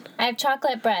I have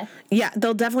chocolate breath. Yeah,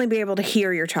 they'll definitely be able to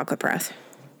hear your chocolate breath.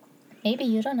 Maybe,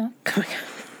 you don't know. Oh my God.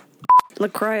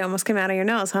 LaCroix almost came out of your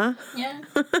nose, huh? Yeah.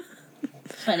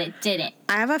 But it didn't.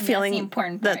 I have a feeling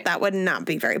that would not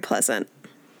be very pleasant.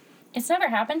 It's never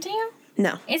happened to you?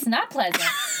 No. It's not pleasant.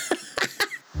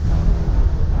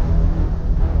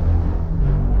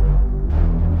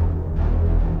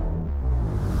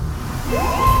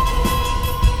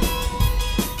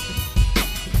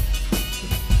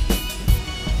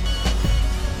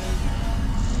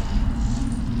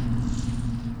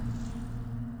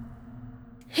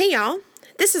 Hey, y'all.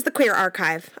 This is The Queer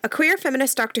Archive, a queer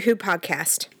feminist Doctor Who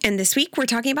podcast. And this week, we're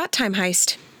talking about Time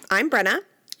Heist. I'm Brenna.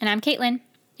 And I'm Caitlin.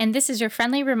 And this is your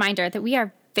friendly reminder that we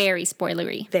are very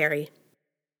spoilery. Very.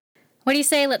 What do you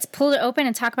say? Let's pull it open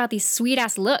and talk about these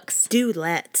sweet-ass looks. Dude,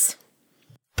 let's.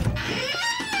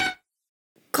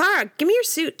 Clara, give me your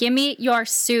suit. Give me your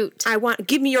suit.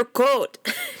 Give me your coat.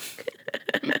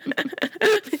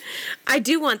 I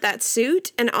do want that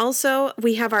suit. And also,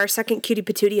 we have our second cutie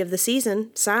patootie of the season,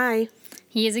 Sai.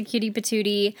 He is a cutie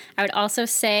patootie. I would also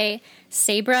say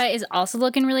Sabra is also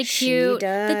looking really cute. She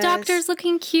does. The Doctor's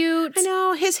looking cute. I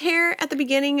know. His hair at the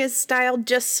beginning is styled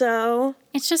just so.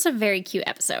 It's just a very cute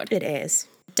episode. It is.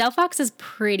 Delphox is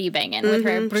pretty banging with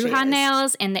her Bruja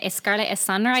nails and the Escarlet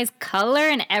Sunrise color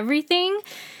and everything.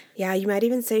 Yeah, you might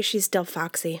even say she's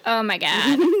Delphoxy. Oh my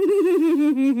God.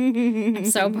 I'm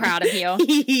so proud of you.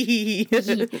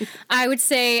 I would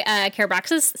say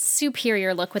Carabrax's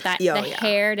superior look with that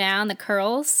hair down, the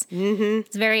curls. Mm-hmm.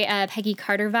 It's very Peggy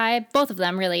Carter vibe. Both of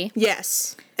them, really.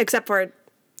 Yes. Except for...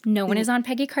 No one is on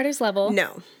Peggy Carter's level.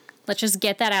 No. Let's just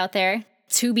get that out there,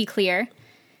 to be clear.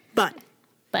 But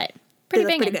pretty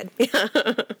banging. Pretty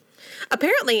good.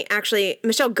 Apparently, actually,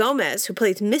 Michelle Gomez, who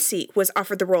plays Missy, was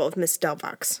offered the role of Miss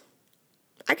Delphox.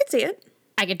 I could see it.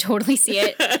 I could totally see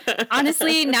it.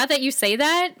 Honestly, now that you say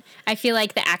that, I feel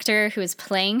like the actor who is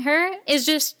playing her is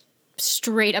just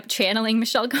straight up channeling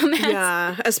Michelle Gomez.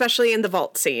 Yeah, especially in the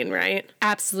vault scene, right?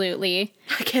 Absolutely.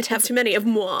 I can't have too many of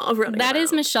moi running That around.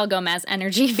 is Michelle Gomez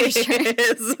energy for sure. It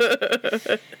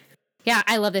is. Yeah,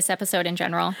 I love this episode in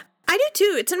general. I do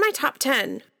too. It's in my top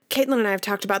 10. Caitlin and I have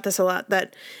talked about this a lot,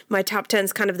 that my top 10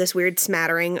 is kind of this weird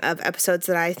smattering of episodes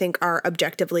that I think are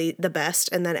objectively the best,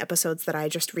 and then episodes that I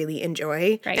just really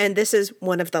enjoy. Right. And this is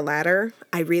one of the latter.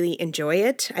 I really enjoy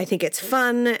it. I think it's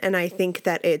fun, and I think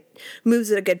that it moves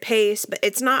at a good pace, but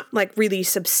it's not like really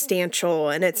substantial,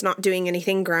 and it's not doing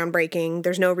anything groundbreaking.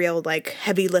 There's no real like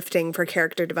heavy lifting for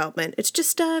character development. It's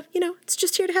just, it's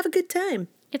just here to have a good time.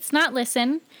 It's not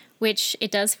Listen, which it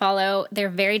does follow. They're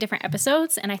very different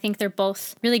episodes, and I think they're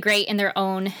both really great in their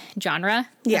own genre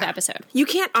of episode. You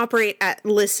can't operate at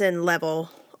Listen level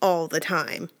all the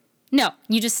time. No,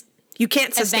 you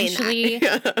can't sustain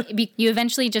that. You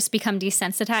eventually just become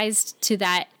desensitized to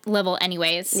that level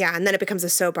anyways. Yeah, and then it becomes a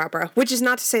soap opera, which is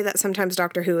not to say that sometimes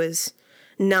Doctor Who is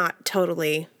not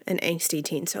totally an angsty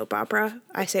teen soap opera.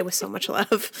 I say with so much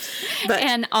love. But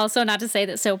and also not to say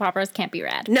that soap operas can't be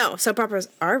rad. No, soap operas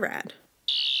are rad.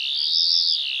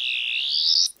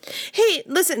 Hey,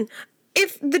 listen,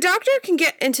 if the Doctor can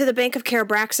get into the Bank of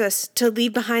Carabraxus to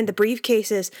leave behind the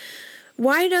briefcases,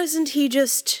 why doesn't he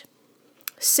just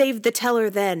save the teller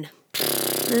then?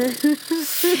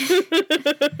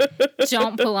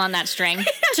 Don't pull on that string.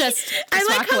 Just I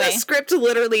like walk how away. the script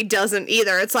literally doesn't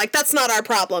either. It's like, that's not our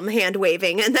problem, hand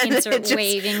waving, and then Insert it just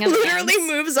waving of literally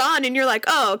hands. moves on, and you're like,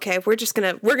 oh, okay, we're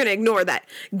gonna ignore that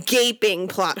gaping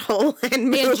plot hole and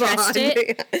move on.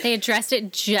 They addressed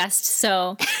it just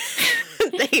so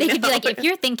they could be like, if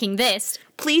you're thinking this,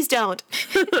 please don't.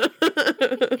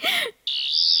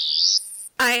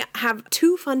 I have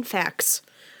 2 fun facts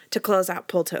to close out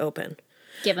Pull to Open.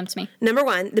 give them to me. Number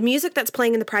 1, the music that's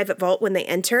playing in the private vault when they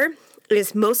enter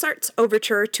is Mozart's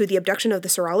overture to The Abduction of the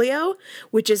Seraglio,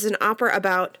 which is an opera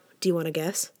about, do you want to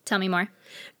guess? Tell me more.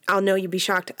 I'll know you'd be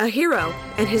shocked. A hero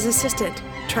and his assistant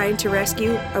trying to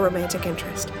rescue a romantic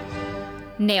interest.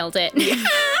 Nailed it. Yeah.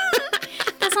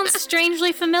 That sounds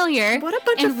strangely familiar. What a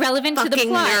bunch and of relevant to the fucking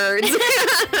plot. nerds.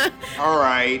 All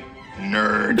right,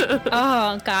 nerd.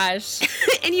 Oh, gosh.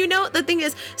 And the thing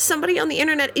is, somebody on the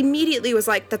internet immediately was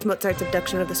like, that's Mozart's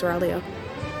Abduction of the Seraglio.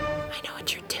 I know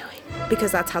what you're doing.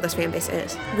 Because that's how this fan base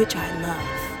is, which I love.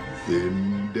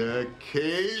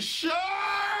 Vindication!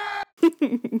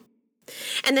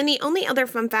 And then the only other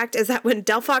fun fact is that when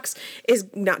Carabraxus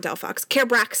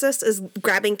is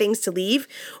grabbing things to leave,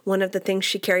 one of the things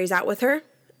she carries out with her,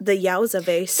 the Yowza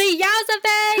vase. The Yowza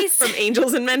vase! From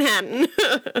Angels in Manhattan.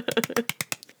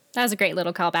 That was a great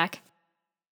little callback.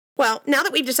 Well, now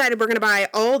that we've decided we're going to buy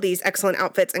all these excellent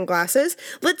outfits and glasses,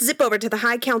 let's zip over to the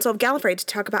High Council of Gallifrey to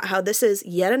talk about how this is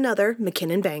yet another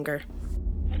McKinnon banger.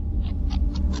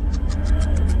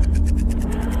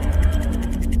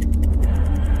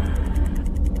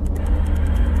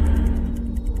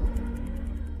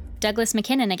 Douglas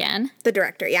McKinnon again. The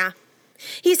director, yeah.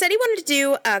 He said he wanted to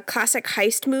do a classic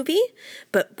heist movie,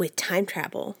 but with time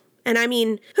travel. And I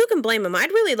mean, who can blame him? I'd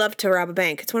really love to rob a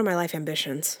bank. It's one of my life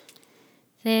ambitions.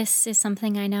 This is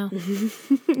something I know.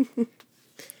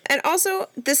 And also,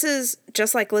 this is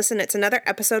just like Listen, it's another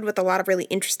episode with a lot of really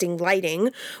interesting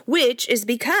lighting, which is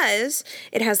because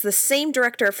it has the same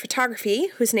director of photography,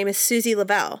 whose name is Susie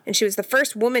Lavelle, and she was the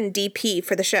first woman DP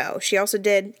for the show. She also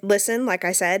did Listen, like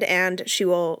I said, and she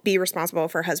will be responsible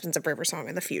for Husbands of Riversong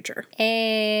in the future.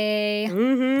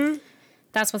 Mm-hmm.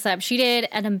 That's what's up. She did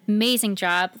an amazing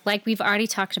job, like we've already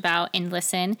talked about in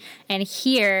Listen, and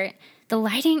here the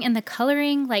lighting and the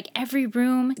coloring, like every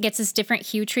room gets this different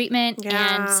hue treatment.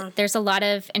 Yeah. And there's a lot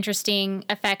of interesting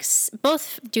effects,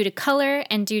 both due to color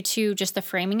and due to just the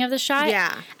framing of the shot.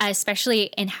 Yeah.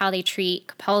 Especially in how they treat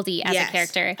Capaldi as a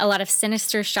character. A lot of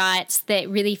sinister shots that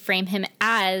really frame him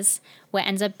as what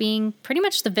ends up being pretty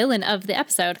much the villain of the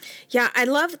episode. Yeah, I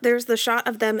love, there's the shot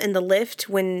of them in the lift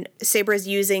when Sabra's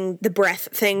using the breath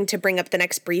thing to bring up the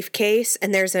next briefcase,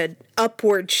 and there's an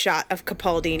upward shot of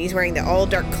Capaldi, and he's wearing the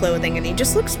all-dark clothing, and he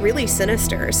just looks really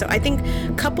sinister. So I think,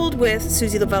 coupled with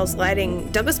Susie Lavelle's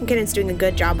lighting, Douglas McKinnon's doing a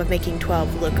good job of making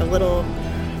 12 look a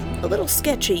little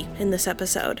sketchy in this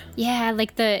episode. Yeah,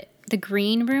 like the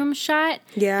green room shot.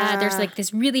 Yeah. There's like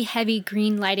this really heavy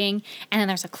green lighting, and then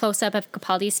there's a close-up of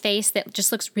Capaldi's face that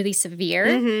just looks really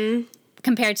severe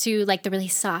compared to like the really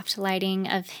soft lighting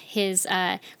of his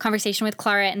conversation with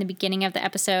Clara in the beginning of the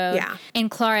episode in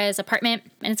Clara's apartment.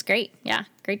 And it's great. Yeah,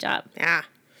 great job. Yeah.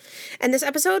 And this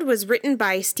episode was written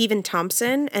by Stephen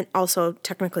Thompson and also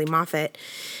technically Moffat.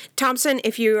 Thompson,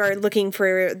 if you are looking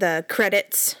for the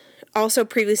credits, also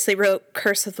previously wrote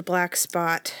Curse of the Black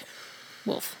Spot.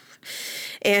 Wolf.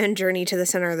 And Journey to the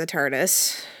Center of the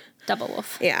TARDIS. Double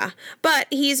Wolf. Yeah. But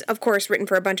he's, of course, written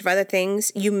for a bunch of other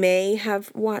things. You may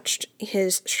have watched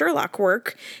his Sherlock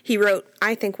work. He wrote,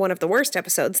 I think, one of the worst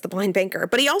episodes, The Blind Banker.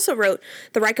 But he also wrote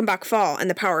The Reichenbach Fall and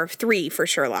The Power of Three for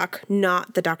Sherlock,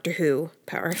 not the Doctor Who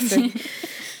Power of Three.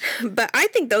 But I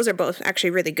think those are both actually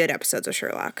really good episodes of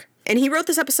Sherlock. And he wrote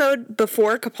this episode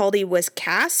before Capaldi was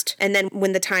cast. And then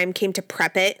when the time came to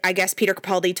prep it, I guess Peter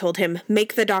Capaldi told him,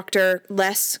 make the Doctor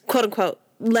less, quote unquote,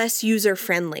 less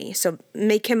user-friendly. So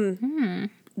make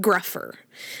him gruffer.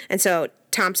 And so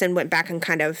Thompson went back and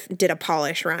kind of did a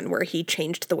polish run where he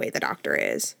changed the way the Doctor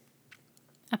is.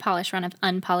 A polish run of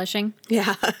unpolishing?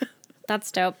 Yeah.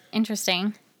 That's dope.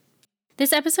 Interesting.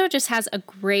 This episode just has a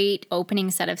great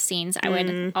opening set of scenes, I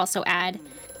would also add.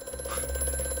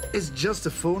 It's just a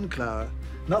phone, Clara.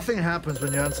 Nothing happens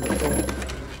when you answer the phone.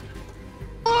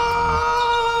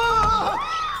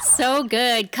 So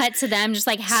good. Cut to them just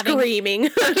like having screaming,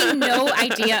 fucking no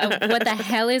idea of what the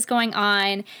hell is going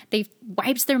on. They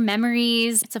wipes their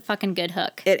memories. It's a fucking good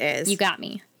hook. It is. You got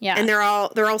me. Yeah. And they're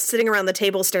all sitting around the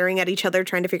table staring at each other,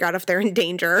 trying to figure out if they're in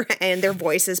danger. And their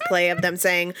voices play of them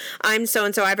saying, "I'm so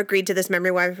and so. I've agreed to this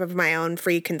memory wipe of my own,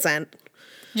 free consent."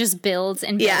 Just builds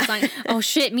and builds on. Oh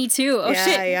shit, me too. Oh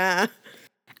shit. Yeah.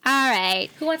 All right.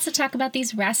 Who wants to talk about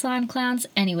these Rassilon clowns?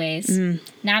 Anyways,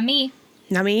 not me.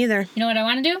 Not me either. You know what I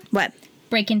want to do? What?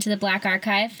 Break into the Black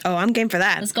Archive. Oh, I'm game for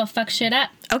that. Let's go fuck shit up.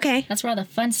 Okay. That's where all the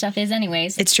fun stuff is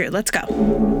anyways. It's true. Let's go.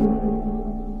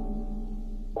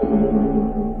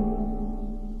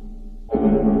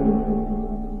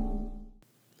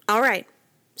 All right.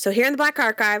 So here in the Black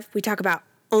Archive, we talk about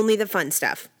only the fun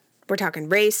stuff. We're talking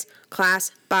race,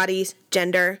 class, bodies,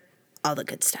 gender, all the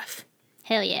good stuff.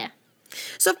 Hell yeah.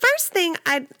 So first thing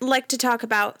I'd like to talk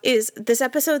about is this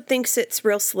episode thinks it's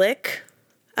real slick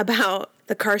about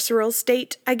the carceral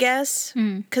state, I guess.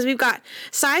 Because we've got,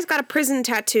 Sai's got a prison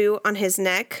tattoo on his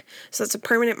neck, so it's a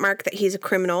permanent mark that he's a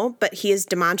criminal, but he is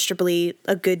demonstrably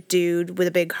a good dude with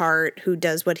a big heart who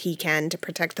does what he can to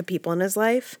protect the people in his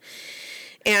life.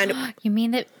 And you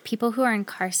mean that people who are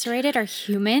incarcerated are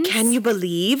humans? Can you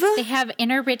believe? They have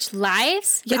inner rich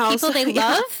lives with people they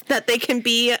love? That they can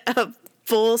be a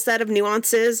full set of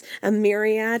nuances, a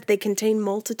myriad. They contain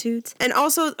multitudes. And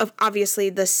also,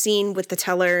 obviously, the scene with the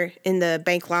teller in the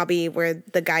bank lobby where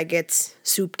the guy gets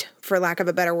souped, for lack of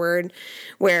a better word,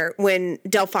 where when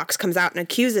Del Fox comes out and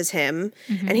accuses him,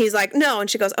 and he's like, no, and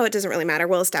she goes, oh, it doesn't really matter.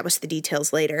 We'll establish the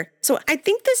details later. So I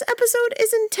think this episode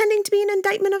is intending to be an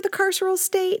indictment of the carceral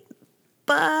state,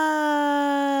 but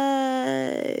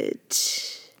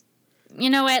you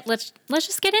know what? Let's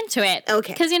just get into it.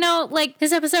 Okay. Because,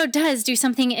 this episode does do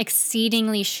something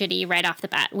exceedingly shitty right off the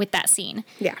bat with that scene.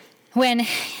 Yeah. When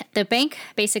the bank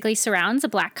basically surrounds a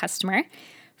black customer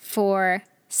for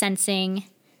sensing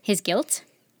his guilt,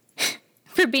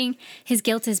 his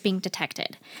guilt is being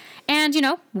detected. And,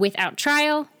 without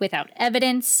trial, without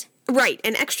evidence. Right,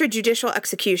 an extrajudicial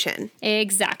execution.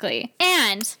 Exactly.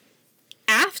 And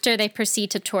after they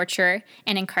proceed to torture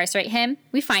and incarcerate him,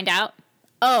 we find out,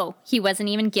 he wasn't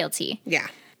even guilty. Yeah.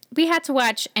 We had to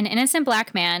watch an innocent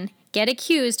black man get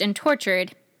accused and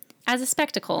tortured as a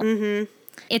spectacle. Mm-hmm.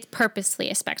 It's purposely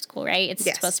a spectacle, right? It's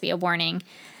supposed to be a warning.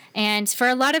 And for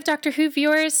a lot of Doctor Who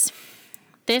viewers,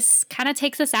 this kind of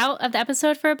takes us out of the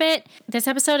episode for a bit. This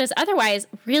episode is otherwise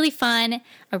really fun,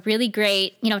 a really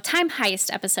great, time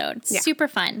heist episode. Yeah. Super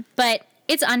fun. But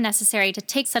it's unnecessary to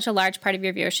take such a large part of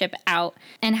your viewership out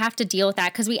and have to deal with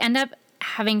that because we end up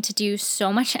having to do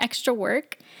so much extra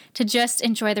work to just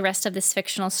enjoy the rest of this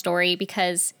fictional story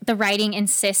because the writing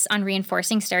insists on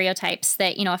reinforcing stereotypes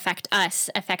that, affect us,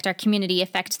 affect our community,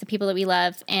 affect the people that we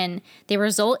love, and they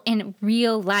result in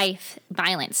real life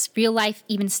violence, real life,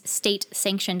 even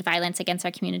state-sanctioned violence against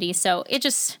our community. So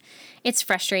it's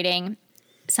frustrating.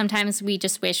 Sometimes we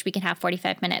just wish we could have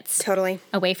 45 minutes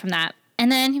away from that.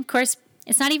 And then, of course,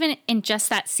 it's not even in just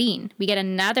that scene. We get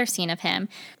another scene of him,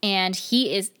 and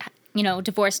he is,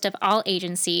 divorced of all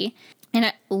agency, in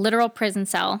a literal prison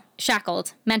cell,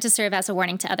 shackled, meant to serve as a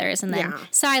warning to others. And then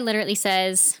Sai literally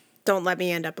says, "Don't let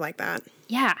me end up like that."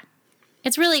 Yeah.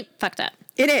 It's really fucked up.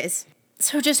 It is.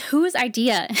 So just whose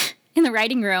idea in the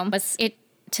writing room was it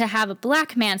to have a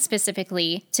black man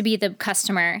specifically to be the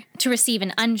customer, to receive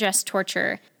an unjust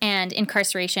torture and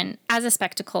incarceration as a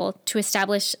spectacle to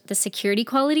establish the security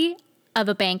quality of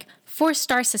a bank for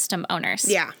star system owners?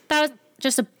 Yeah. That was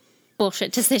just a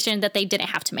bullshit decision that they didn't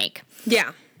have to make.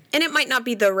 Yeah. And it might not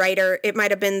be the writer. It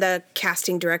might have been the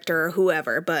casting director or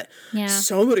whoever, but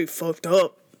somebody fucked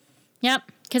up. Yep,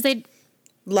 because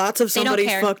lots of somebody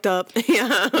fucked up.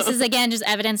 Yeah. This is, again, just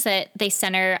evidence that they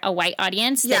center a white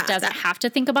audience that doesn't have to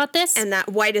think about this. And that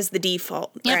white is the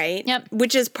default, right? Yep.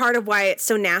 Which is part of why it's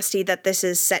so nasty that this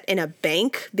is set in a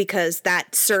bank, because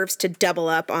that serves to double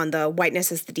up on the whiteness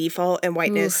is the default and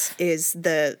whiteness is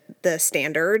the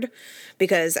standard.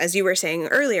 Because as you were saying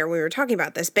earlier, when we were talking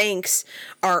about this, banks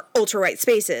are ultra-white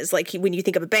spaces. Like when you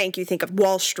think of a bank, you think of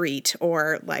Wall Street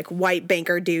or like white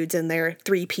banker dudes in their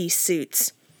three-piece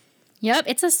suits. Yep,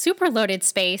 it's a super loaded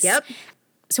space. Yep.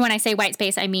 So when I say white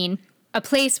space, I mean a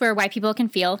place where white people can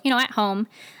feel, at home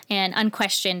and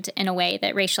unquestioned in a way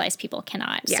that racialized people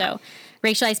cannot. Yeah. So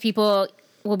racialized people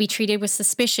will be treated with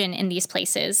suspicion in these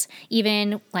places,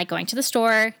 even like going to the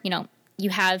store, you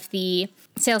have the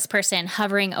salesperson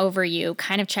hovering over you,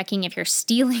 kind of checking if you're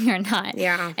stealing or not.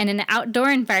 Yeah. And in an outdoor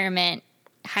environment,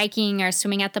 hiking or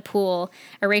swimming at the pool,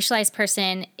 a racialized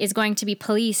person is going to be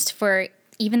policed for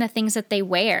even the things that they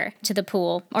wear to the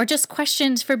pool, or just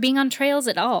questioned for being on trails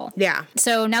at all. Yeah.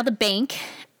 So now the bank,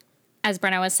 as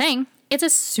Brenna was saying, it's a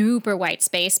super white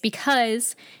space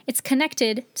because it's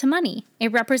connected to money.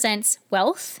 It represents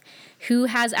wealth, who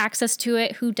has access to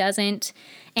it, who doesn't.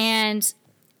 And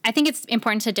I think it's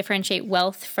important to differentiate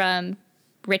wealth from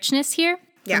richness here,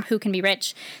 from who can be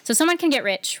rich. So someone can get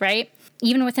rich, right?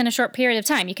 Even within a short period of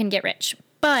time, you can get rich.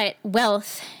 But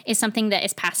wealth is something that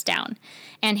is passed down.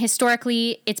 And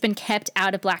historically, it's been kept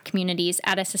out of black communities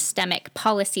at a systemic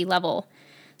policy level.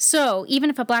 So even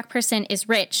if a black person is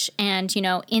rich and,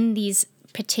 in these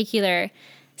particular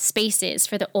spaces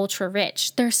for the ultra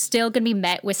rich, they're still going to be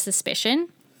met with suspicion.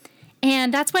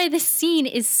 And that's why this scene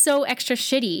is so extra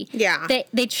shitty. Yeah.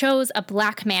 They chose a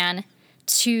black man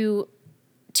to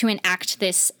enact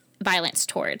this violence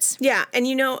towards. Yeah. And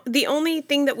the only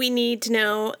thing that we need to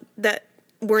know that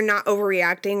we're not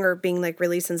overreacting or being like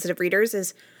really sensitive readers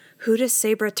is, who does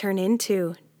Sabra turn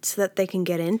into so that they can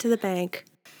get into the bank?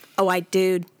 A white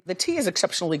dude. The tea is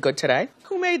exceptionally good today.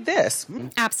 Who made this?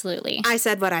 Absolutely. I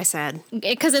said what I said.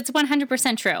 Because it's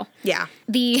 100% true. Yeah.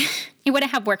 It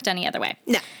wouldn't have worked any other way.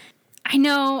 No. I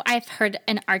know I've heard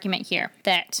an argument here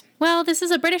that, well, this is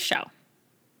a British show.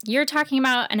 You're talking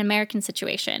about an American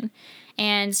situation.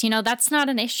 And, that's not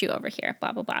an issue over here,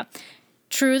 blah, blah, blah.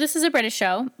 True, this is a British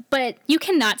show, but you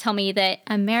cannot tell me that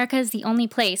America is the only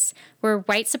place where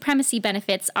white supremacy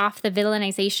benefits off the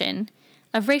villainization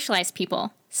of racialized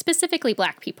people, specifically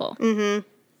black people. Mm-hmm.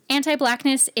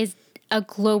 Anti-blackness is a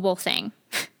global thing.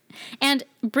 And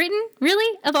Britain,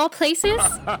 really, of all places?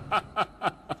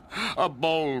 A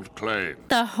bold claim.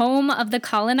 The home of the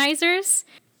colonizers?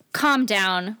 Calm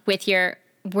down with your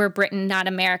we're Britain, not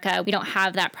America. We don't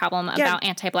have that problem about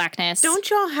anti-Blackness. Don't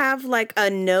y'all have like a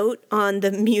note on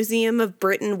the Museum of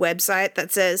Britain website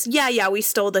that says, yeah, we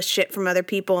stole the shit from other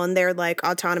people and they're like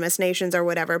autonomous nations or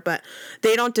whatever, but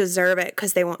they don't deserve it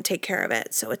because they won't take care of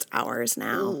it. So it's ours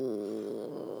now.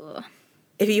 Ooh.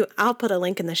 I'll put a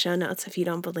link in the show notes if you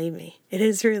don't believe me. It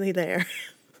is really there.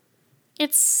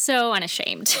 It's so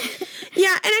unashamed.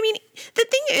 Yeah, and I mean, the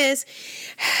thing is,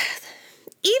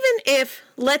 even if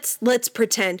let's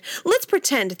pretend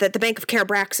that the Bank of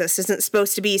Carabraxis isn't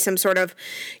supposed to be some sort of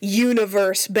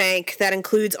universe bank that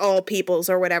includes all peoples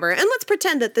or whatever, and let's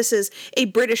pretend that this is a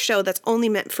British show that's only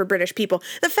meant for British people.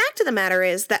 The fact of the matter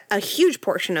is that a huge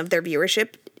portion of their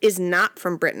viewership is not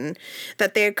from Britain,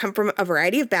 that they come from a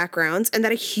variety of backgrounds, and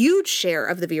that a huge share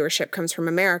of the viewership comes from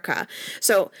America.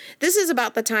 So this is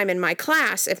about the time in my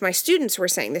class, if my students were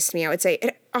saying this to me, I would say,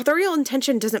 authorial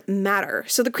intention doesn't matter.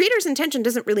 So the creator's intention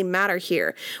doesn't really matter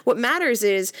here. What matters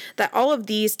is that all of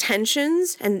these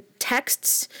tensions and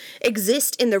texts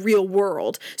exist in the real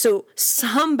world. So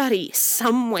somebody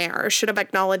somewhere should have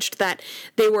acknowledged that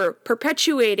they were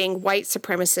perpetuating white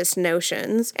supremacist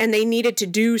notions and they needed to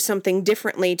do something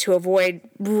differently to avoid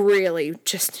really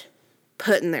just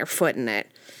putting their foot in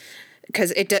it.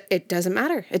 Because it doesn't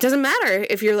matter. It doesn't matter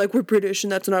if you're like, we're British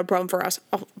and that's not a problem for us.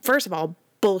 First of all,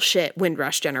 bullshit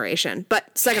Windrush generation.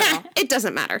 But second of all, it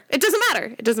doesn't matter. It doesn't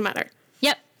matter. It doesn't matter.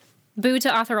 Yep. Boo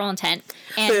to authorial intent.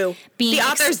 And boo. The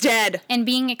author's dead. And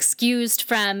being excused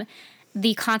from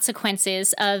the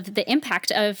consequences of the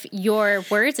impact of your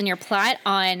words and your plot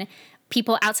on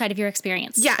people outside of your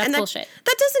experience. Yeah, that's and bullshit.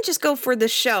 That doesn't just go for the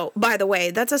show. By the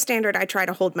way, that's a standard I try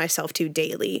to hold myself to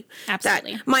daily.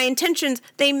 Absolutely. That my intentions,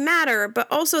 they matter,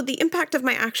 but also the impact of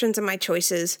my actions and my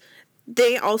choices,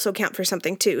 they also count for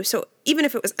something too. So even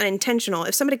if it was unintentional,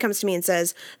 if somebody comes to me and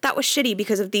says, that was shitty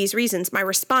because of these reasons, my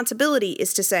responsibility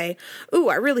is to say, ooh,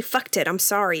 I really fucked it, I'm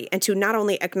sorry, and to not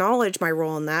only acknowledge my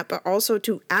role in that, but also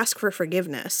to ask for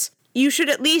forgiveness. You should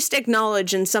at least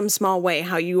acknowledge in some small way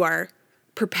how you are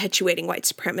perpetuating white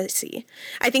supremacy.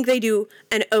 I think they do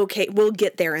an okay, we'll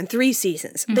get there in 3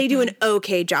 seasons. Mm-hmm. They do an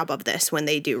okay job of this when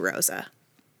they do Rosa.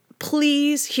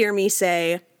 Please hear me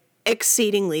say,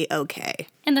 exceedingly okay.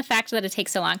 And the fact that it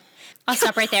takes so long. I'll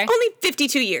stop right there. Only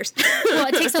 52 years. Well,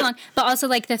 it takes so long, but also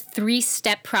like the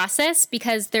 3-step process,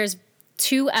 because there's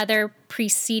 2 other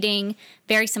preceding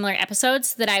very similar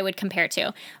episodes that I would compare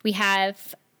to. We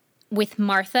have with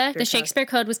Martha, the Shakespeare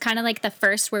Code was kind of like the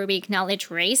first where we acknowledge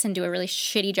race and do a really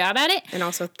shitty job at it. And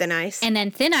also Thin Ice. And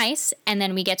then Thin Ice, and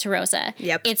then we get to Rosa.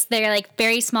 Yep. It's their like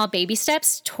very small baby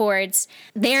steps towards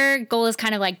their goal is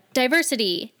kind of like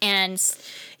diversity, and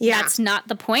that's not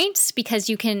the point because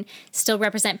you can still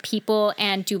represent people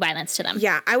and do violence to them.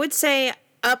 Yeah, I would say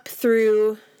up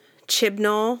through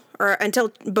Chibnall, or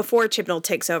until before Chibnall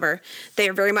takes over, they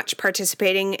are very much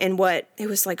participating in what it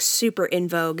was like super in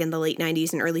vogue in the late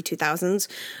 90s and early 2000s,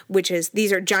 which is,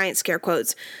 these are giant scare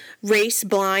quotes, race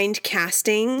blind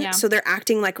casting. Yeah. So they're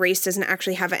acting like race doesn't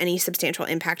actually have any substantial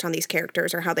impact on these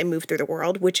characters or how they move through the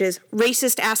world, which is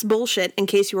racist ass bullshit in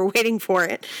case you were waiting for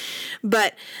it.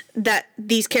 But that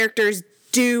these characters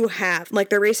do have, like,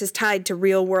 their race is tied to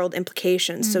real world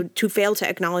implications. Mm. So to fail to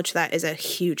acknowledge that is a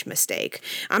huge mistake.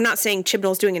 I'm not saying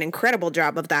Chibnall's doing an incredible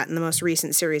job of that in the most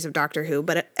recent series of Doctor Who,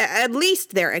 but at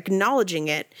least they're acknowledging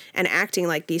it and acting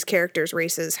like these characters'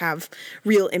 races have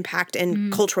real impact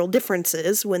and cultural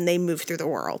differences when they move through the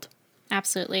world.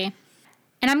 Absolutely.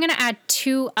 And I'm going to add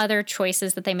 2 other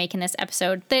choices that they make in this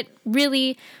episode that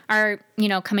really are,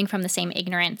 coming from the same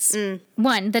ignorance.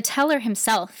 One, the teller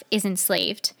himself is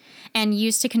enslaved and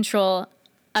used to control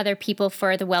other people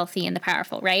for the wealthy and the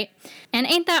powerful, right? And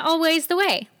ain't that always the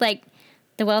way? Like,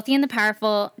 the wealthy and the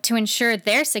powerful, to ensure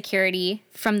their security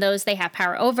from those they have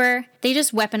power over, they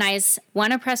just weaponize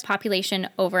one oppressed population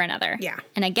over another. Yeah.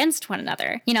 And against one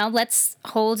another. Let's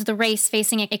hold the race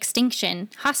facing extinction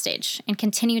hostage and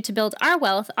continue to build our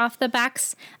wealth off the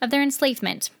backs of their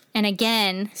enslavement. And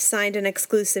again, signed an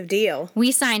exclusive deal.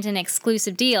 We signed an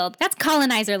exclusive deal. That's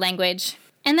colonizer language.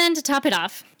 And then to top it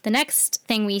off, the next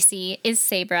thing we see is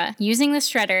Sabra using the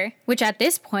shredder, which at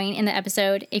this point in the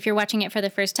episode, if you're watching it for the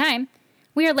first time,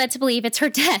 we are led to believe it's her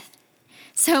death.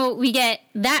 So we get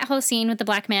that whole scene with the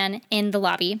black man in the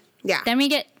lobby. Yeah. Then we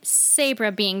get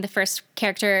Sabra being the first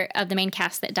character of the main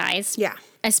cast that dies. Yeah.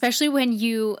 Especially when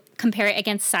you compare it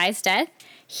against Sai's death.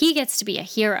 He gets to be a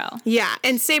hero. Yeah,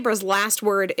 and Sabra's last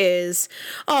word is,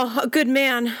 "Oh, a good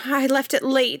man. I left it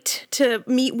late to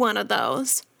meet one of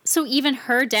those." So even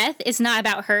her death is not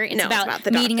about her. It's about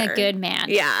the meeting doctor. A good man.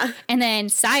 Yeah. And then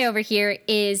Sai over here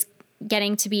is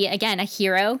getting to be, again, a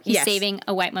hero. He's Yes. saving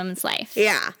a white woman's life.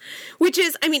 Yeah. Which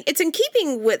is, I mean, it's in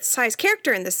keeping with Sai's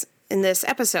character in this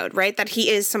episode, right? That he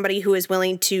is somebody who is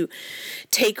willing to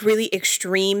take really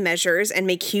extreme measures and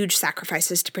make huge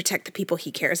sacrifices to protect the people he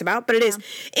cares about. But it is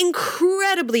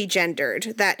incredibly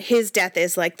gendered that his death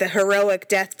is like the heroic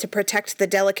death to protect the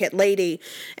delicate lady,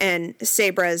 and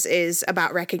Sabra's is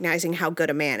about recognizing how good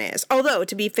a man is. Although,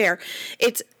 to be fair,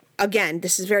 it's, again,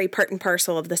 this is very part and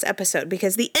parcel of this episode,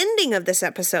 because the ending of this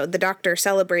episode, the doctor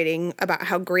celebrating about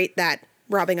how great that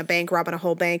robbing a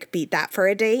whole bank, beat that for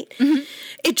a date. Mm-hmm.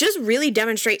 It just really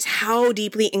demonstrates how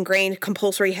deeply ingrained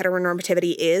compulsory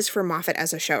heteronormativity is for Moffat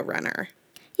as a showrunner.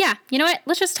 Yeah. You know what?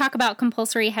 Let's just talk about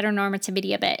compulsory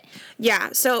heteronormativity a bit.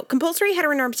 Yeah. So Compulsory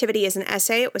Heteronormativity is an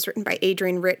essay. It was written by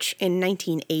Adrienne Rich in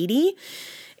 1980.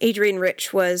 Adrienne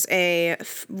Rich was a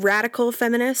radical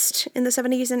feminist in the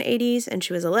 70s and 80s, and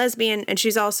she was a lesbian, and she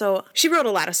wrote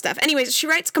a lot of stuff. Anyways, she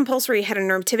writes compulsory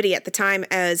heteronormativity at the time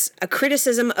as a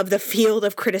criticism of the field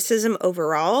of criticism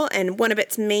overall, and one of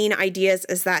its main ideas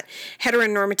is that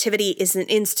heteronormativity is an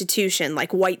institution,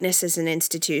 like whiteness is an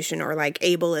institution, or like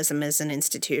ableism is an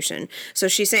institution. So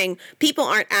she's saying people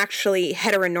aren't actually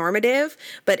heteronormative,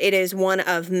 but it is one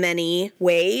of many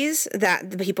ways that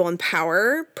the people in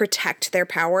power protect their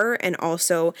power and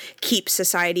also keep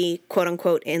society, quote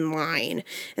unquote, in line.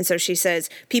 And so she says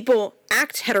people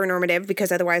act heteronormative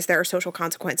because otherwise there are social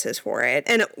consequences for it.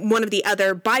 And one of the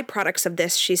other byproducts of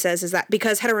this, she says, is that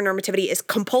because heteronormativity is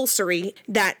compulsory,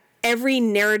 that every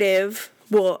narrative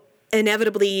will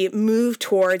inevitably move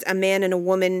towards a man and a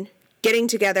woman getting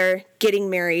together, getting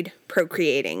married,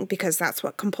 procreating, because that's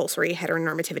what compulsory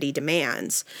heteronormativity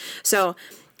demands. So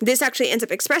this actually ends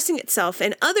up expressing itself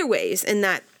in other ways, in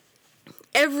that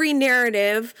every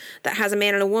narrative that has a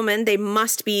man and a woman, they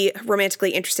must be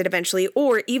romantically interested eventually,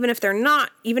 or even if they're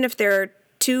not, even if they're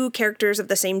two characters of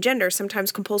the same gender,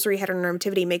 sometimes compulsory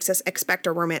heteronormativity makes us expect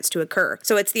a romance to occur.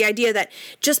 So it's the idea that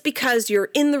just because you're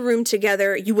in the room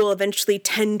together, you will eventually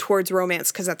tend towards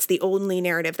romance because that's the only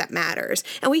narrative that matters.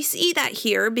 And we see that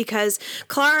here because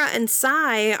Clara and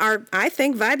Sai are, I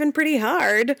think, vibing pretty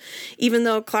hard, even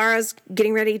though Clara's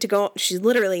getting ready to go. She's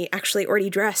literally actually already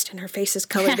dressed and her face is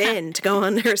colored in to go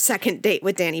on her second date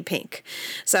with Danny Pink.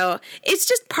 So it's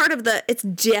just it's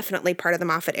definitely part of the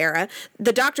Moffat era.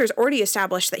 The Doctor's already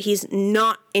established that he's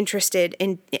not interested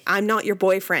in, I'm not your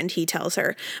boyfriend, he tells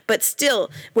her. But still,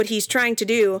 what he's trying to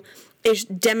do is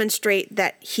demonstrate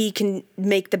that he can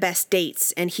make the best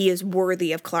dates and he is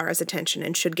worthy of Clara's attention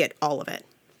and should get all of it.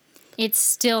 It's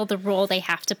still the role they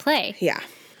have to play. Yeah.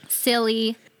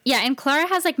 Silly. Yeah, and Clara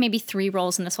has like maybe 3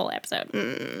 roles in this whole episode.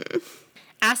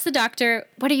 Ask the Doctor,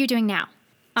 what are you doing now?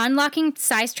 Unlocking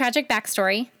Sai's tragic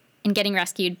backstory and getting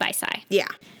rescued by Sai. Yeah.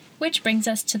 Which brings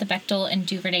us to the Bechdel and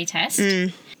Duvernay test.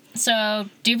 So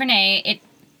Duvernay, it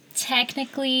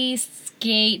technically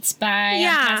skates by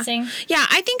passing. Yeah,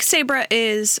 I think Sabra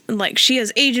is, like, she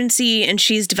has agency and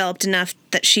she's developed enough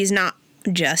that she's not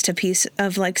just a piece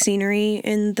of, like, scenery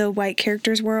in the white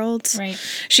characters' worlds. Right.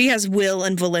 She has will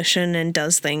and volition and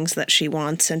does things that she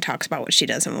wants and talks about what she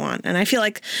doesn't want. And I feel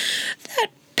like that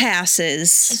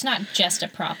passes. It's not just a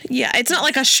prop. Yeah, it's not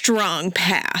like a strong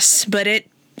pass, but it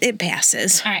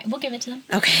passes. All right, we'll give it to them.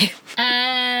 Okay.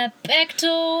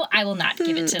 Bechdel, I will not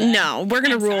give it to them. No, we're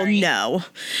going to rule no.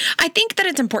 I think that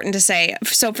it's important to say,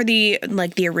 so for the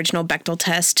original Bechdel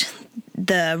test,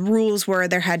 the rules were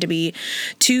there had to be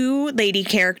 2 lady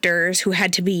characters who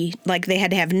had to be, like, they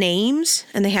had to have names,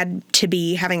 and they had to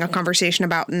be having a conversation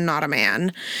about not a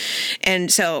man.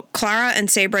 And so Clara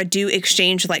and Sabra do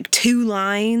exchange, like, 2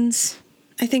 lines,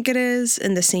 I think it is,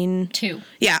 in the scene. 2.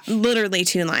 Yeah, literally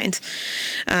 2 lines,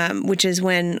 which is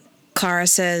when Clara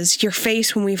says, your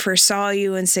face when we first saw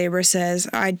you, and Sabra says,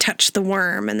 I touched the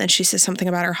worm, and then she says something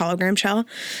about her hologram shell.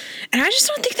 And I just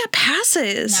don't think that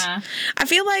passes. Nah. I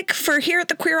feel like for here at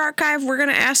the Queer Archive, we're going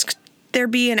to ask there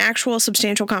be an actual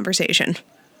substantial conversation.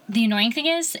 The annoying thing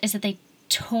is that they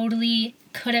totally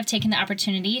could have taken the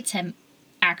opportunity to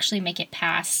actually make it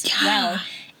pass well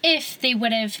if they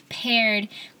would have paired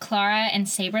Clara and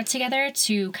Sabra together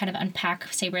to kind of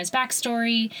unpack Sabra's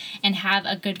backstory and have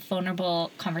a good, vulnerable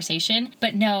conversation.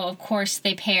 But no, of course,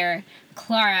 they pair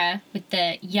Clara with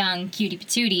the young cutie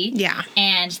patootie. Yeah.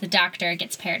 And the Doctor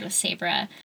gets paired with Sabra.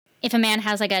 If a man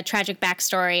has, like, a tragic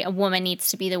backstory, a woman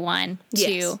needs to be the one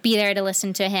to be there to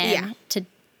listen to him, to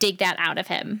dig that out of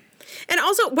him. And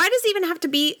also, why does it even have to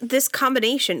be this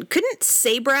combination? Couldn't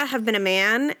Sabra have been a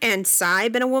man and Sai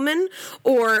been a woman?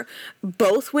 Or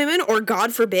both women? Or,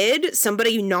 God forbid,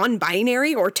 somebody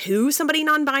non-binary? Or two somebody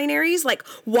non-binaries? Like,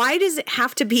 why does it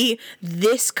have to be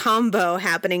this combo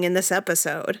happening in this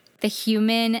episode? The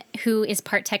human who is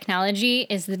part technology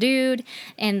is the dude,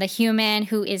 and the human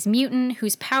who is mutant,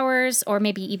 whose powers, or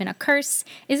maybe even a curse,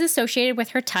 is associated with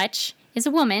her touch, is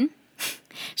a woman.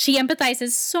 She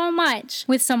empathizes so much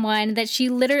with someone that she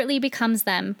literally becomes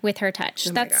them with her touch.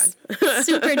 Oh That's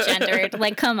super gendered.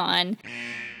 Like, come on.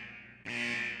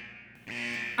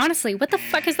 Honestly, what the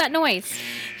fuck is that noise?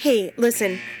 Hey,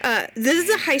 listen, this is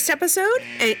a heist episode,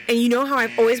 and you know how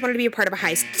I've always wanted to be a part of a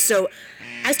heist, so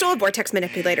I stole a vortex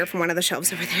manipulator from one of the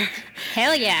shelves over there.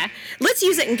 Hell yeah. Let's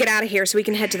use it and get out of here so we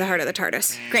can head to the heart of the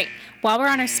TARDIS. Great. While we're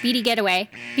on our speedy getaway,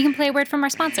 we can play a word from our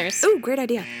sponsors. Ooh, great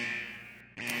idea.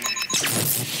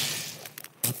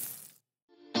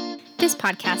 This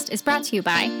podcast is brought to you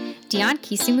by Dion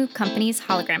Kisumu Company's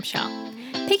Hologram Shell.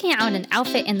 Picking out an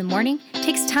outfit in the morning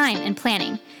takes time and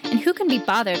planning, and who can be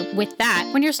bothered with that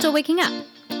when you're still waking up?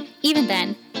 Even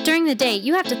then, during the day,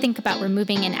 you have to think about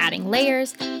removing and adding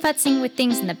layers, futzing with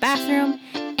things in the bathroom,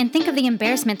 and think of the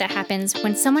embarrassment that happens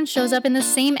when someone shows up in the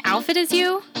same outfit as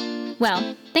you.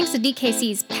 Well, thanks to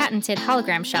DKC's patented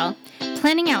hologram shell,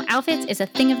 planning out outfits is a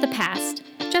thing of the past.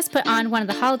 Just put on one of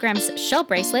the hologram's shell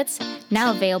bracelets,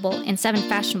 now available in 7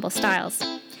 fashionable styles.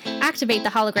 Activate the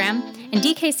hologram, and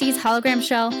DKC's hologram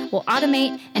shell will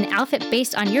automate an outfit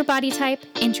based on your body type,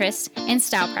 interests, and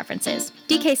style preferences.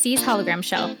 DKC's hologram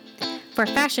shell. For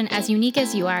fashion as unique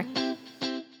as you are.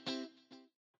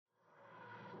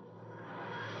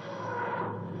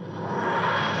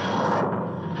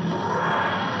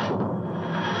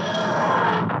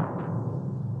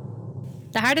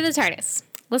 The heart of the TARDIS.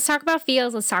 Let's talk about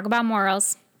feels, let's talk about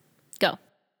morals. Go.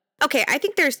 Okay, I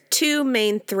think there's 2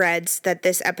 main threads that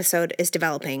this episode is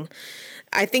developing.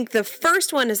 I think the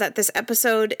first one is that this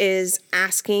episode is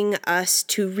asking us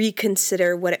to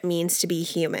reconsider what it means to be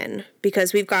human.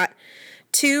 Because we've got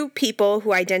 2 people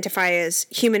who identify as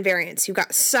human variants. You've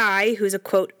got Sai, who's a,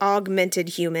 quote, augmented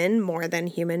human, more than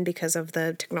human because of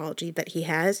the technology that he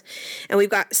has. And we've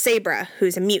got Sabra,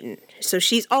 who's a mutant. So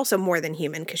she's also more than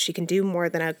human because she can do more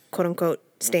than a, quote, unquote,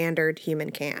 standard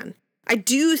human can. I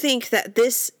do think that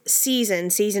this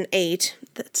season, season 8,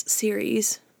 that's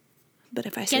series, but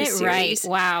if I say series, right,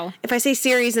 wow. If I say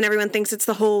series, then everyone thinks it's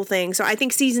the whole thing. So I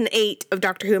think season 8 of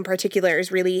Doctor Who in particular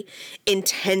is really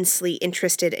intensely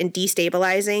interested in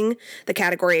destabilizing the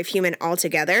category of human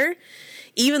altogether.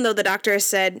 Even though the Doctor has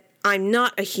said, I'm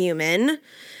not a human,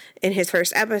 in his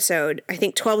first episode, I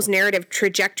think 12's narrative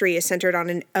trajectory is centered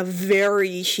on a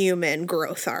very human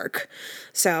growth arc.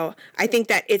 So I think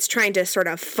that it's trying to sort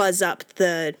of fuzz up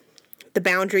the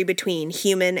boundary between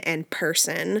human and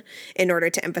person in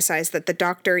order to emphasize that the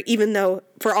Doctor, even though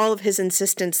for all of his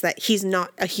insistence that he's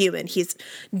not a human, he's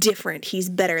different, he's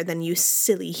better than you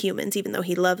silly humans, even though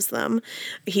he loves them,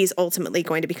 he's ultimately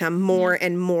going to become more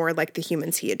and more like the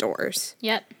humans he adores.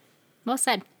 Yep. Well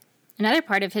said. Another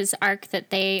part of his arc that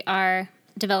they are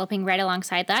developing right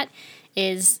alongside that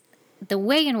is the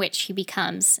way in which he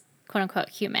becomes, quote unquote,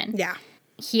 human. Yeah.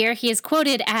 Here he is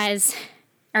quoted as,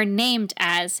 or named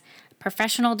as,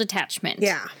 professional detachment.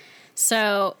 Yeah.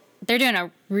 So they're doing a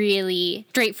really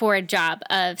straightforward job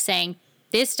of saying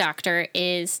this Doctor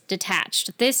is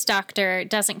detached. This Doctor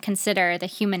doesn't consider the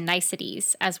human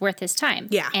niceties as worth his time.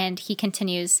 Yeah. And he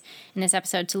continues in this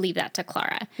episode to leave that to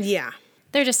Clara. Yeah.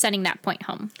 They're just setting that point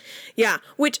home. Yeah,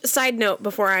 which, side note,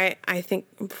 before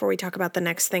we talk about the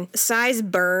next thing, Sai's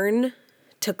burn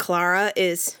to Clara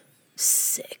is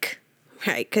sick,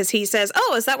 right? Because he says,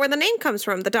 oh, is that where the name comes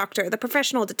from? The Doctor, the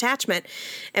professional detachment.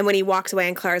 And when he walks away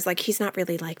and Clara's like, he's not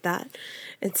really like that.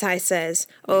 And Sai says,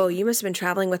 oh, you must have been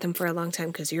traveling with him for a long time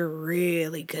because you're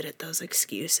really good at those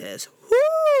excuses.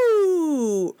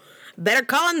 Woo! Better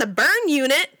call in the burn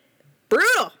unit.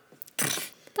 Brutal.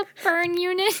 The burn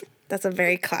unit? That's a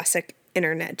very classic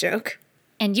internet joke.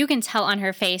 And you can tell on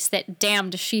her face that, damn,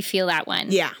 does she feel that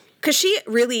one. Yeah. Because she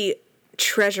really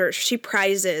she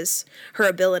prizes her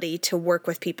ability to work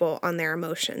with people on their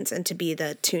emotions and to be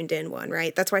the tuned in one,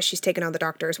 right? That's why she's taken on the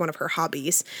Doctor as one of her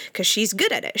hobbies, because she's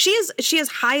good at it. She has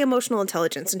high emotional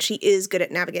intelligence, and she is good at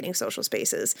navigating social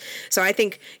spaces. So I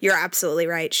think you're absolutely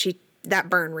right.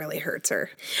 That burn really hurts her.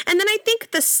 And then I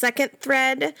think the second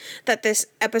thread that this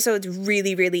episode's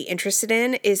really, really interested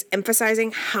in is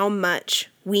emphasizing how much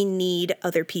we need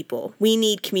other people. We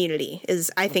need community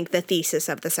is, I think, the thesis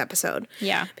of this episode.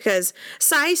 Yeah. Because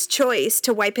Sai's choice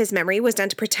to wipe his memory was done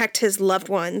to protect his loved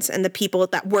ones and the people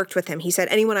that worked with him. He said,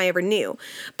 anyone I ever knew.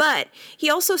 But he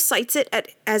also cites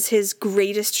it as his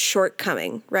greatest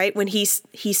shortcoming, right? When he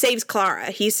saves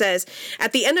Clara, he says,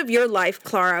 at the end of your life,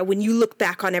 Clara, when you look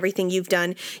back on everything you've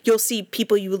done, you'll see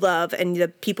people you love and the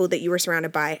people that you were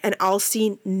surrounded by, and I'll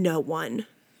see no one.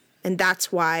 And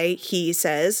that's why he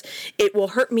says, it will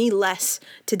hurt me less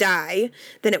to die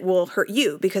than it will hurt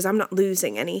you because I'm not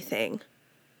losing anything.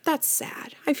 That's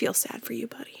sad. I feel sad for you,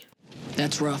 buddy.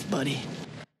 That's rough, buddy.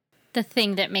 The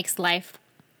thing that makes life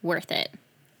worth it.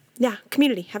 Yeah,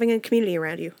 community. Having a community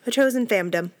around you. A chosen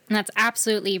famdom. And that's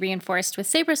absolutely reinforced with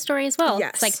Sabra's story as well.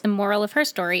 Yes. It's like the moral of her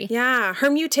story. Yeah, her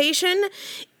mutation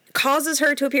causes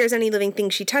her to appear as any living thing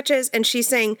she touches, and she's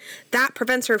saying that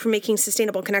prevents her from making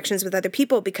sustainable connections with other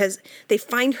people because they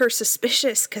find her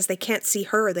suspicious because they can't see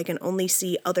her, they can only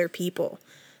see other people.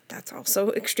 That's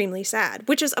also extremely sad,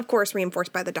 which is, of course,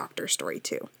 reinforced by the doctor's story,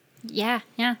 too. Yeah,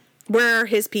 yeah. Where are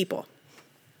his people?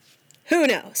 Who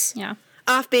knows? Yeah.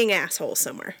 Off being assholes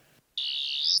somewhere.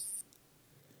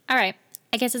 All right.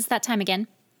 I guess it's that time again.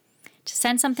 To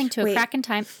send something to a crack in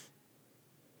time.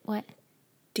 What?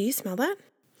 Do you smell that?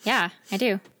 Yeah, I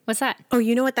do. What's that? Oh,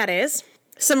 you know what that is?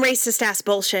 Some racist-ass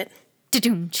bullshit.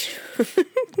 Da-doom.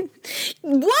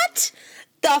 What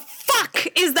the fuck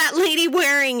is that lady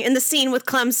wearing in the scene with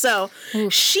Clemso?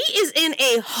 She is in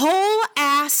a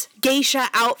whole-ass geisha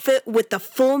outfit with the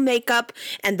full makeup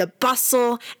and the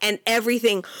bustle and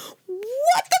everything.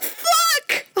 What the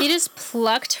fuck? They just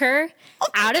plucked her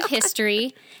out of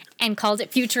history and called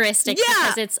it futuristic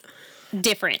because it's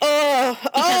different.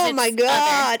 Oh my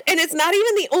God. Other. And it's not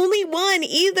even the only one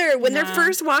either. When they're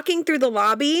first walking through the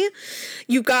lobby,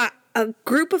 you've got a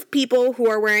group of people who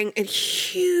are wearing a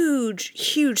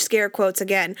huge scare quotes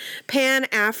again,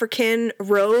 Pan-African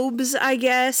robes, I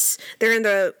guess. They're in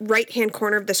the right-hand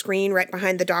corner of the screen right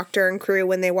behind the doctor and crew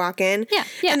when they walk in. Yeah.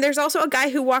 And there's also a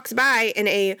guy who walks by in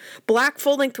a black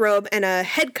full-length robe and a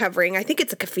head covering. I think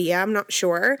it's a keffiyeh, I'm not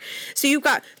sure. So you've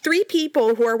got 3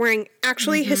 people who are wearing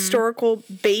actually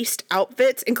historical-based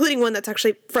outfits, including one that's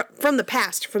actually from the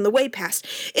past, from the way past.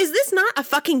 Is this not a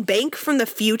fucking bank from the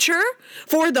future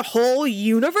for the whole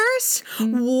universe?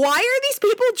 Why are these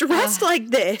people dressed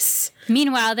like this?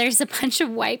 Meanwhile, there's a bunch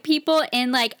of white people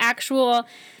in like actual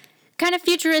kind of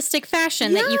futuristic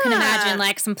fashion that you can imagine,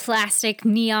 like some plastic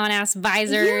neon-ass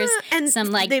visors and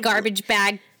some like garbage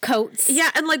bag coats.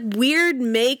 Yeah, and like weird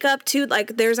makeup too.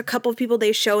 Like there's a couple of people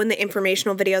they show in the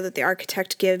informational video that the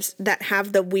architect gives that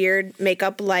have the weird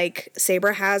makeup like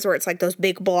Sabra has, where it's like those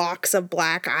big blocks of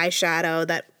black eyeshadow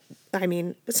that, I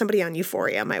mean, somebody on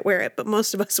Euphoria might wear it, but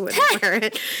most of us wouldn't wear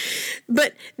it.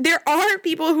 But there are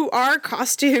people who are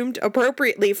costumed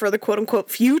appropriately for the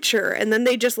quote-unquote future, and then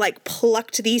they just, like,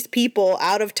 plucked these people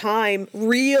out of time,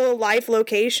 real life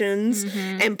locations,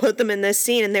 and put them in this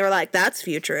scene, and they were like, that's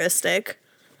futuristic.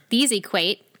 These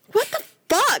equate. What the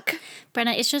fuck?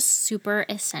 Brenna, it's just super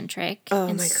eccentric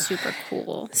and super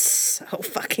cool. So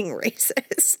fucking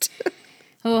racist.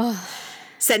 Oh.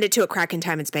 Send it to a crack in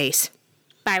time and space.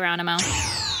 Bye, Ronimo.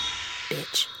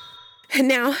 Bitch. And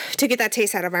now, to get that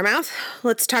taste out of our mouth,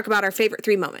 let's talk about our favorite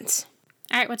 3 moments.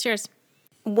 All right, what's yours?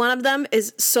 One of them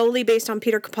is solely based on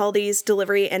Peter Capaldi's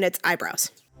delivery, and it's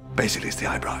eyebrows. Basically, it's the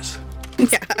eyebrows.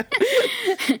 Yeah.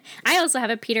 I also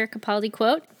have a Peter Capaldi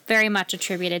quote, very much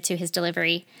attributed to his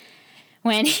delivery,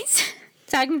 when he's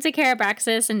talking to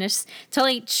Carabraxis and just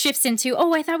totally shifts into,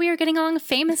 oh, I thought we were getting along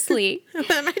famously.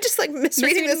 Am I just like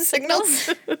misreading the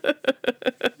signals?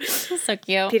 So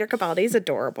cute. Peter Capaldi's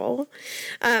adorable.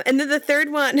 And then the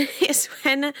third one is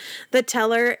when the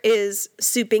teller is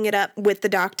souping it up with the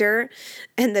doctor,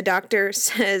 and the doctor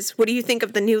says, what do you think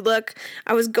of the new look?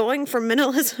 I was going for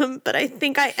minimalism, but I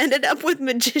think I ended up with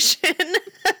magician.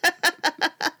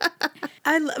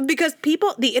 Because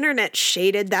the internet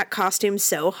shaded that costume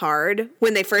so hard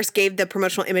when they first gave the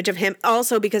promotional image of him.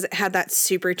 Also because it had that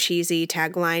super cheesy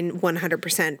tagline,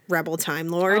 100% Rebel Time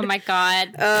Lord. Oh my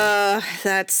God.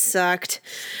 That sucked.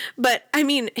 But I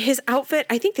mean, his outfit,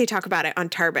 I think they talk about it on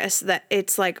Tarbis, that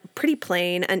it's like pretty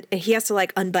plain and he has to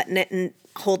like unbutton it and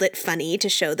hold it funny to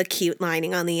show the cute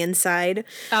lining on the inside.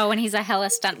 Oh, when he's a hella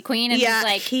stunt queen and yeah, he's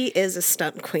like, he is a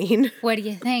stunt queen. What do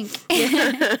you think?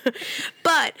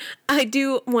 But I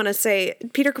do want to say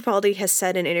Peter Capaldi has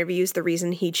said in interviews the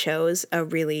reason he chose a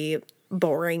really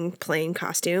boring plain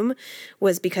costume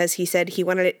was because he said he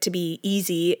wanted it to be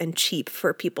easy and cheap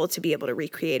for people to be able to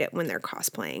recreate it when they're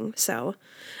cosplaying. So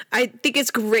I think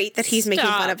it's great that he's making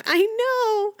fun of, I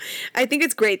know. I think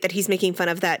it's great that he's making fun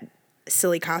of that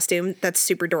silly costume that's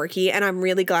super dorky, and I'm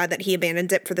really glad that he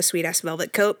abandoned it for the sweet ass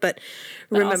velvet coat. But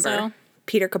remember, also,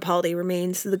 Peter Capaldi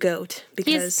remains the GOAT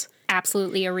because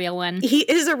absolutely a real one. He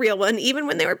is a real one. Even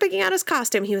when they were picking out his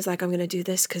costume, he was like, I'm going to do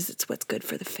this because it's what's good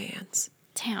for the fans.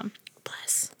 Damn.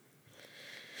 Bless.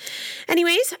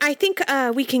 Anyways, I think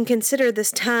we can consider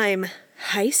this time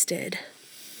heisted.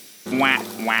 Wah,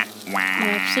 wah, wah.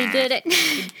 I actually did it.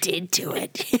 You did do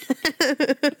it.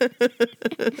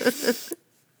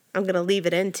 I'm going to leave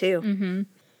it in, too. Mm-hmm.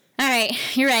 All right,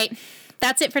 you're right.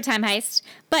 That's it for Time Heist.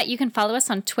 But you can follow us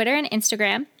on Twitter and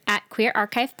Instagram at Queer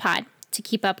Archive Pod to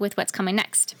keep up with what's coming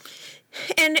next.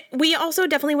 And we also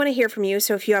definitely want to hear from you.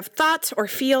 So if you have thoughts or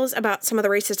feels about some of the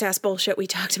racist-ass bullshit we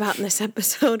talked about in this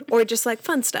episode, or just like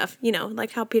fun stuff, you know,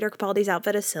 like how Peter Capaldi's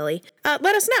outfit is silly,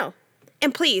 let us know.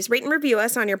 And please rate and review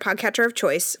us on your podcatcher of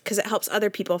choice because it helps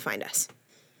other people find us.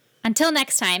 Until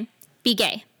next time, be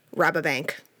gay. Rob a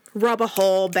bank. Rob a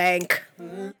whole bank.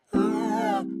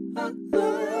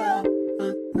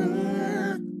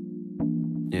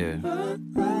 Yeah.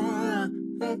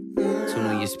 Tune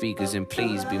on your speakers and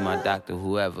please be my doctor,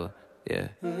 whoever. Yeah.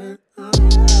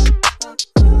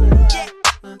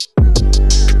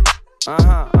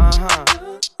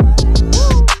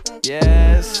 Yeah.